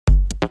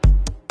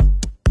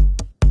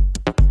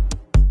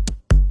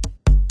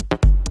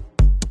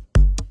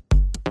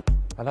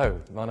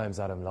Hello, my name's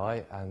Adam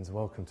Lai and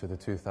welcome to the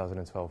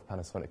 2012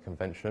 Panasonic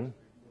Convention.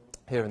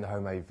 Here in the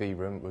Home AV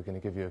room we're going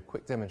to give you a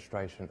quick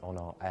demonstration on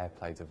our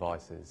Airplay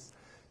devices.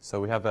 So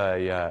we have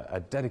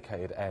a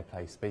dedicated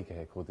Airplay speaker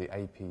here called the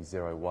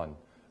AP01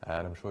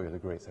 and I'm sure you'll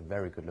agree it's a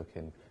very good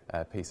looking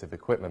piece of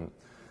equipment.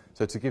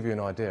 So to give you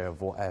an idea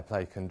of what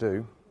Airplay can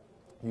do,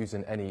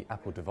 using any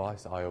Apple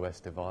device,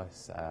 iOS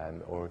device,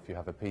 or if you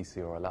have a PC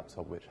or a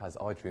laptop which has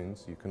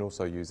iTunes, you can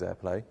also use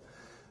Airplay.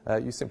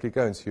 You simply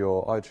go into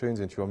your iTunes,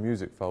 into your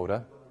music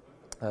folder,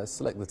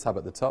 select the tab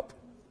at the top,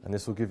 and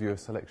this will give you a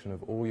selection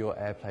of all your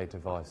Airplay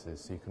devices.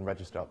 So you can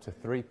register up to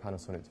 3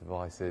 Panasonic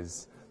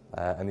devices,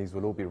 and these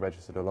will all be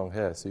registered along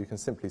here. So you can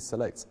simply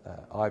select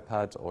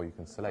iPad, or you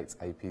can select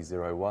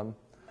AP01,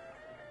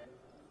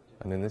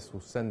 and then this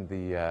will send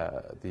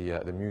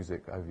the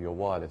music over your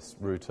wireless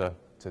router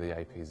to the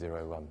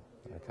AP01.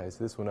 Okay,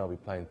 so this will now be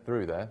playing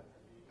through there,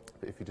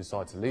 but if you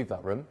decide to leave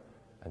that room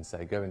and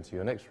say go into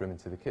your next room,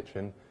 into the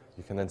kitchen,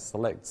 you can then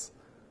select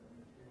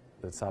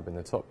the tab in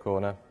the top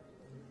corner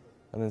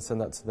and then send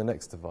that to the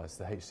next device,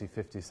 the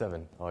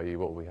HC57, i.e.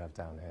 what we have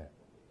down here,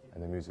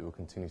 and the music will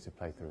continue to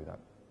play through that.